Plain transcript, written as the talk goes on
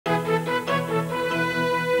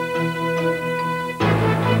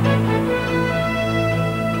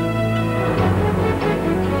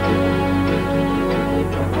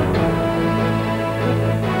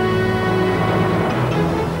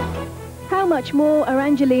much more are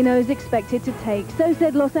Angelenos expected to take. So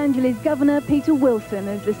said Los Angeles Governor Peter Wilson,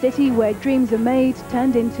 as the city where dreams are made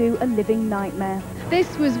turned into a living nightmare.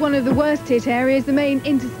 This was one of the worst hit areas, the main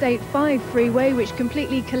Interstate 5 freeway, which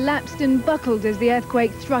completely collapsed and buckled as the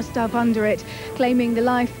earthquake thrust up under it, claiming the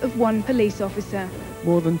life of one police officer.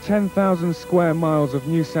 More than 10,000 square miles of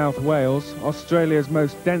New South Wales, Australia's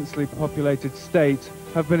most densely populated state,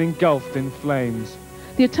 have been engulfed in flames.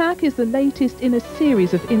 The attack is the latest in a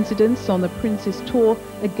series of incidents on the Prince's tour.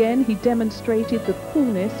 Again, he demonstrated the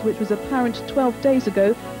coolness which was apparent 12 days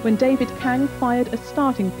ago when David Kang fired a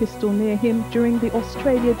starting pistol near him during the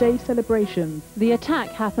Australia Day celebration. The attack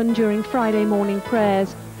happened during Friday morning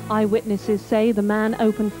prayers. Eyewitnesses say the man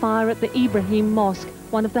opened fire at the Ibrahim Mosque,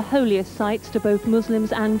 one of the holiest sites to both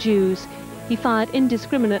Muslims and Jews. He fired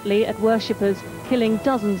indiscriminately at worshippers, killing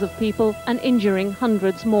dozens of people and injuring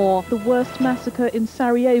hundreds more. The worst massacre in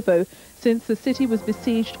Sarajevo since the city was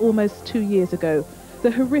besieged almost 2 years ago.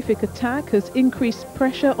 The horrific attack has increased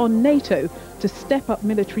pressure on NATO to step up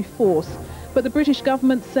military force, but the British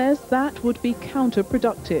government says that would be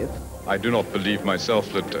counterproductive. I do not believe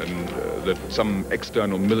myself that some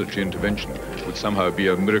external military intervention would somehow be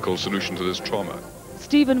a miracle solution to this trauma.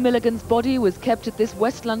 Stephen Milligan's body was kept at this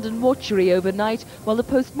West London mortuary overnight while the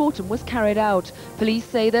post-mortem was carried out. Police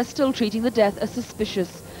say they're still treating the death as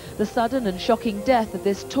suspicious. The sudden and shocking death of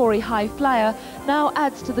this Tory high flyer now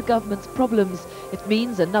adds to the government's problems. It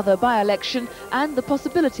means another by-election and the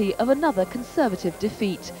possibility of another Conservative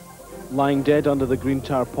defeat. Lying dead under the green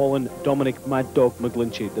tarpaulin, Dominic Mad Dog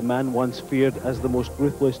McGlinchey, the man once feared as the most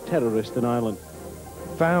ruthless terrorist in Ireland.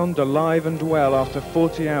 Found alive and well after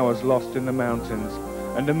 40 hours lost in the mountains.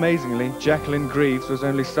 And amazingly, Jacqueline Greaves was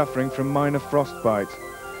only suffering from minor frostbite.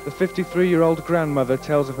 The 53-year-old grandmother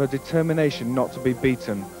tells of her determination not to be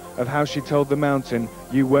beaten, of how she told the mountain,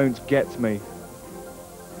 "You won't get me."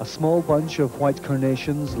 A small bunch of white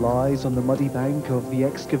carnations lies on the muddy bank of the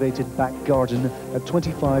excavated back garden at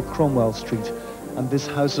 25 Cromwell Street. And this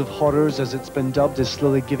house of horrors, as it's been dubbed, is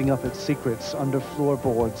slowly giving up its secrets under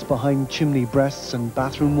floorboards, behind chimney breasts and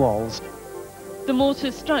bathroom walls. The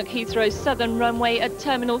mortar struck Heathrow's southern runway at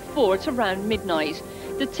Terminal 4 at around midnight.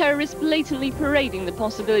 The terrorists blatantly parading the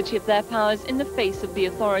possibility of their powers in the face of the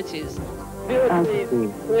authorities.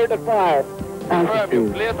 Clear to fire.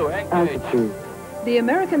 The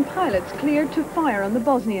American pilots cleared to fire on the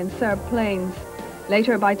Bosnian Serb planes.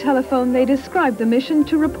 Later, by telephone, they described the mission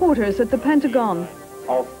to reporters at the Pentagon.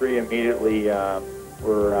 All three immediately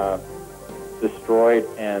were destroyed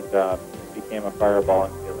and became a fireball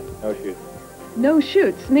and no shoots. No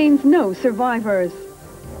shoots means no survivors.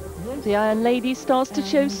 The Iron Lady starts to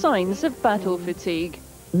show signs of battle fatigue.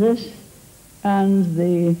 This and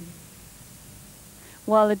the...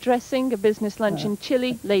 While addressing a business lunch in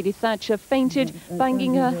Chile, Lady Thatcher fainted,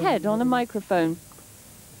 banging her head on a microphone.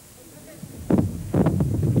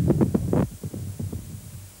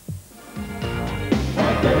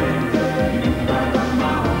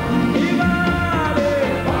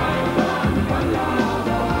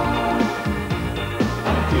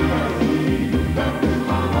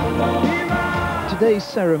 Today's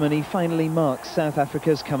ceremony finally marks South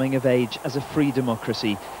Africa's coming of age as a free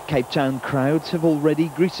democracy. Cape Town crowds have already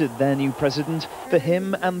greeted their new president. For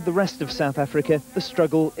him and the rest of South Africa, the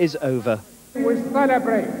struggle is over. We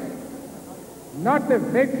celebrate not the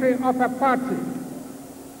victory of a party,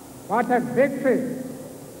 but a victory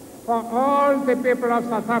for all the people of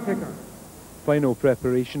South Africa. Final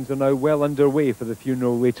preparations are now well underway for the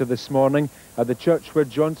funeral later this morning at the church where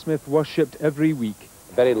John Smith worshipped every week.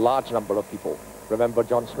 A very large number of people remember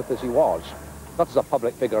John Smith as he was, not as a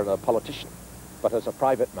public figure and a politician, but as a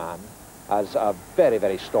private man, as a very,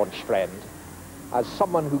 very staunch friend, as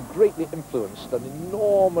someone who greatly influenced an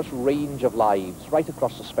enormous range of lives right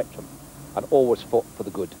across the spectrum and always fought for the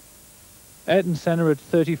good. Ayrton Senna at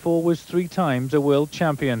 34 was 3 times a world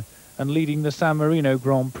champion and leading the San Marino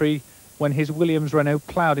Grand Prix when his Williams Renault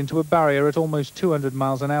ploughed into a barrier at almost 200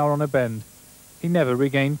 miles an hour on a bend. He never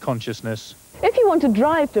regained consciousness. If you want to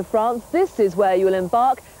drive to France, this is where you'll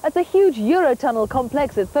embark at the huge Eurotunnel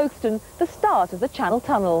complex at Folkestone, the start of the Channel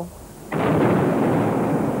Tunnel.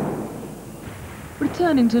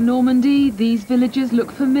 Returning to Normandy, these villages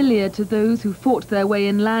look familiar to those who fought their way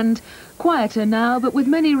inland. Quieter now, but with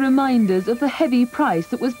many reminders of the heavy price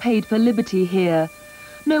that was paid for liberty here.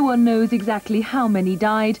 No one knows exactly how many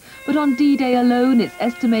died, but on D-Day alone it's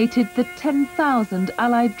estimated that 10,000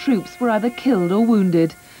 Allied troops were either killed or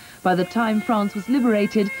wounded. By the time France was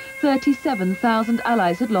liberated, 37,000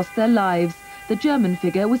 Allies had lost their lives. The German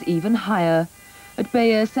figure was even higher. At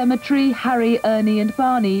Bayeux Cemetery, Harry, Ernie and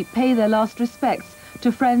Barney pay their last respects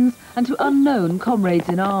to friends and to unknown comrades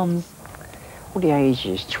in arms. All the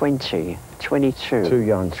ages, 20, 22. Too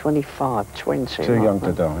young. 25, 20. Too young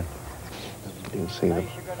to die. You'll see them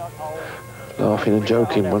laughing and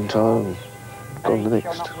joking one time, gone the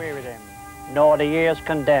next. Nor the years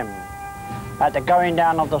condemned. At the going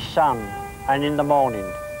down of the sun and in the morning,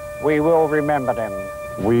 we will remember them.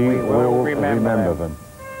 We will remember them.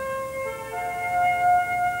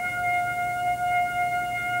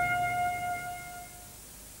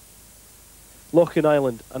 Loughin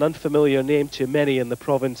Island, an unfamiliar name to many in the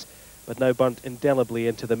province, but now burnt indelibly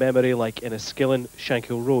into the memory like Enniskillen,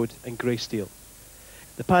 Shankill Road and Greysteel.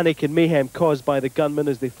 The panic and mayhem caused by the gunmen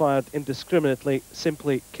as they fired indiscriminately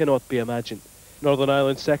simply cannot be imagined. Northern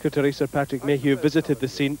Ireland Secretary Sir Patrick Mayhew visited the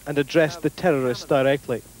scene and addressed the terrorists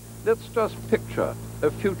directly. Let's just picture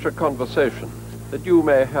a future conversation that you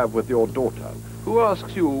may have with your daughter, who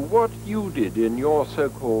asks you what you did in your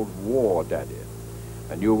so-called war, Daddy.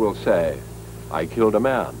 And you will say, I killed a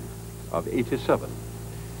man of 87.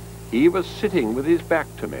 He was sitting with his back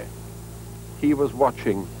to me. He was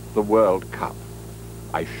watching the World Cup.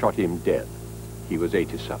 I shot him dead. He was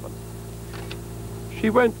 87. She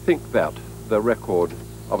won't think that the record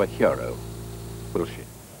of a hero, will she?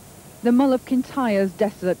 The Mull of Kintyre's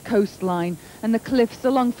desolate coastline and the cliffs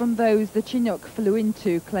along from those the Chinook flew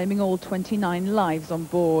into, claiming all 29 lives on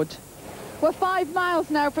board. We're 5 miles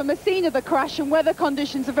now from the scene of the crash, and weather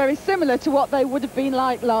conditions are very similar to what they would have been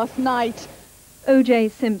like last night. O.J.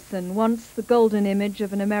 Simpson, once the golden image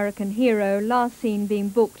of an American hero, last seen being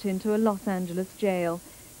booked into a Los Angeles jail.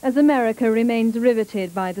 As America remains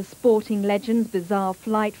riveted by the sporting legend's bizarre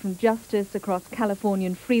flight from justice across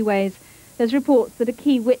Californian freeways, there's reports that a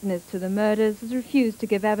key witness to the murders has refused to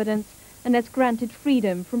give evidence and has granted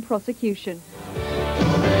freedom from prosecution.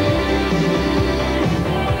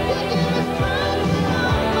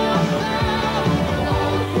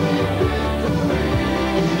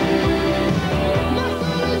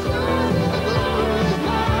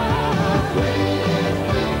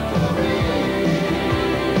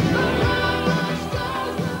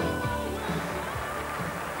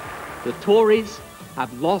 The Tories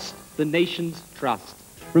have lost the nation's trust.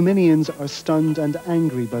 Romanians are stunned and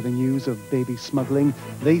angry by the news of baby smuggling.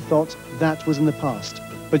 They thought that was in the past.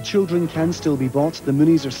 But children can still be bought. The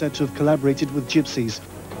Moonies are said to have collaborated with gypsies.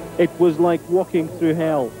 It was like walking through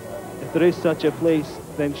hell. If there is such a place,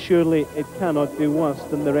 then surely it cannot be worse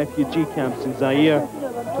than the refugee camps in Zaire,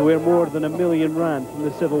 to where more than 1 million ran from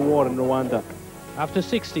the civil war in Rwanda. After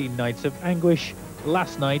 16 nights of anguish,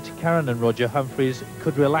 last night Karen and Roger Humphreys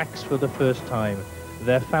could relax for the first time.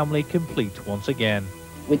 Their family complete once again.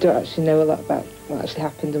 We don't actually know a lot about what actually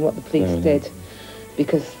happened and what the police did,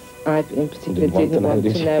 because I in particular didn't want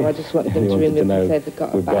to know. I just wanted them to ring me up and say they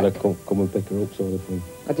got her back. We've got to come and pick her up, sort of thing.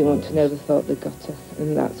 I didn't want to know they thought they got her,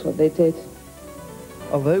 and that's what they did.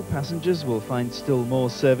 Although passengers will find still more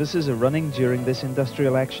services are running during this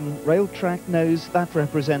industrial action, Railtrack knows that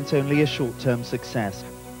represents only a short-term success.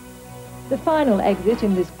 The final exit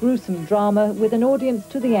in this gruesome drama with an audience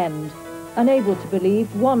to the end. Unable to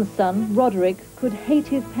believe one son, Roderick, could hate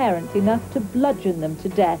his parents enough to bludgeon them to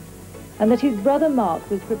death, and that his brother Mark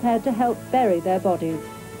was prepared to help bury their bodies.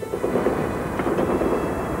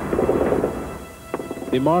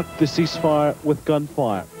 They marked the ceasefire with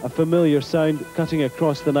gunfire, a familiar sound cutting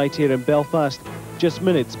across the night here in Belfast just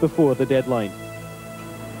minutes before the deadline.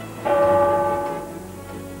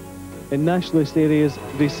 In nationalist areas,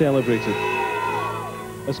 they celebrated.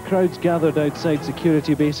 As crowds gathered outside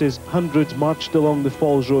security bases, hundreds marched along the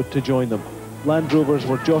Falls Road to join them. Land Rovers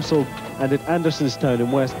were jostled, and at Andersonstown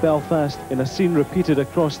in West Belfast, in a scene repeated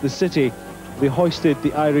across the city, they hoisted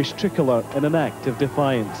the Irish tricolour in an act of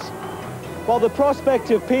defiance. While the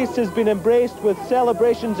prospect of peace has been embraced with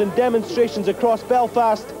celebrations and demonstrations across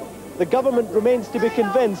Belfast, the government remains to be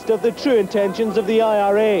convinced of the true intentions of the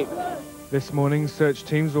IRA. This morning, search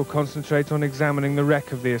teams will concentrate on examining the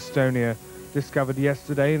wreck of the Estonia, discovered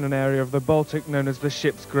yesterday in an area of the Baltic known as the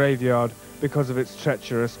ship's graveyard because of its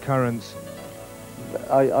treacherous currents.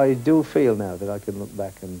 I do feel now that I can look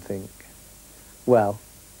back and think, well,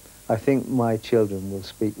 I think my children will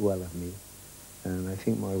speak well of me, and I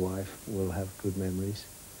think my wife will have good memories,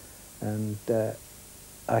 and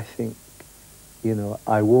I think, you know,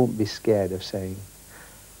 I won't be scared of saying,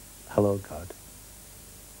 hello, God.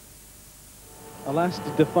 A last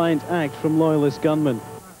defiant act from loyalist gunmen.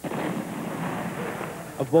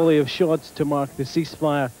 A volley of shots to mark the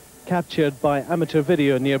ceasefire, captured by amateur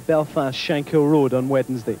video near Belfast Shankill Road on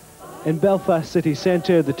Wednesday. In Belfast city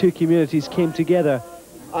centre, the two communities came together.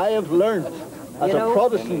 I have learned as a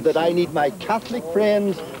Protestant that I need my Catholic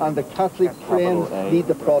friends and the Catholic friends need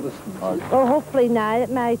the Protestants. Well, hopefully now that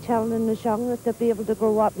my children are young, that they'll be able to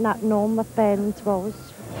grow up not knowing what violence was.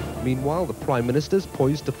 Meanwhile, the Prime Minister's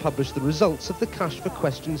poised to publish the results of the Cash for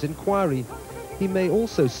Questions inquiry. He may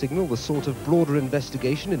also signal the sort of broader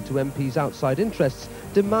investigation into MPs' outside interests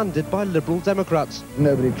demanded by Liberal Democrats.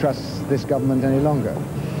 Nobody trusts this government any longer.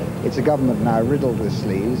 It's a government now riddled with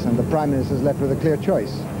sleaze, and the Prime Minister's left with a clear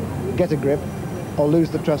choice. Get a grip or lose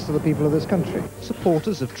the trust of the people of this country.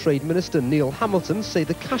 Supporters of Trade Minister Neil Hamilton say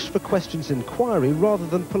the Cash for Questions inquiry, rather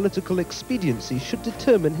than political expediency, should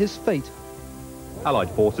determine his fate.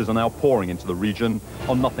 Allied forces are now pouring into the region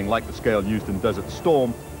on nothing like the scale used in Desert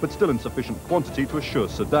Storm, but still in sufficient quantity to assure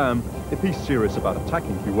Saddam, if he's serious about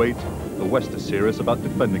attacking Kuwait, the West is serious about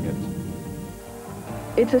defending it.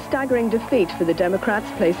 It's a staggering defeat for the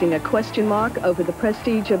Democrats, placing a question mark over the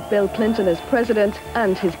prestige of Bill Clinton as president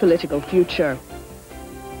and his political future.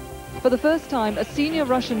 For the first time, a senior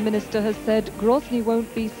Russian minister has said Grozny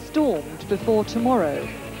won't be stormed before tomorrow.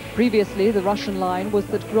 Previously, the Russian line was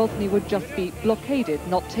that Grozny would just be blockaded,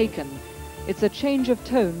 not taken. It's a change of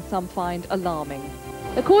tone some find alarming.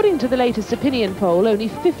 According to the latest opinion poll, only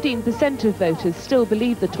 15% of voters still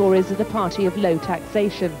believe the Tories are the party of low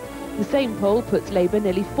taxation. The same poll puts Labour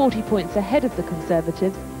nearly 40 points ahead of the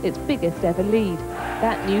Conservatives, its biggest ever lead.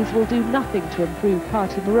 That news will do nothing to improve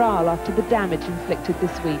party morale after the damage inflicted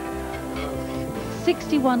this week.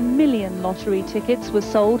 61 million lottery tickets were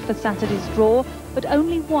sold for Saturday's draw, but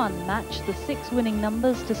only one matched the 6 winning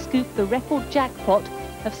numbers to scoop the record jackpot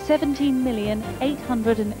of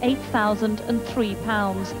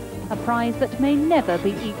 £17,808,003, a prize that may never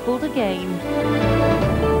be equalled again.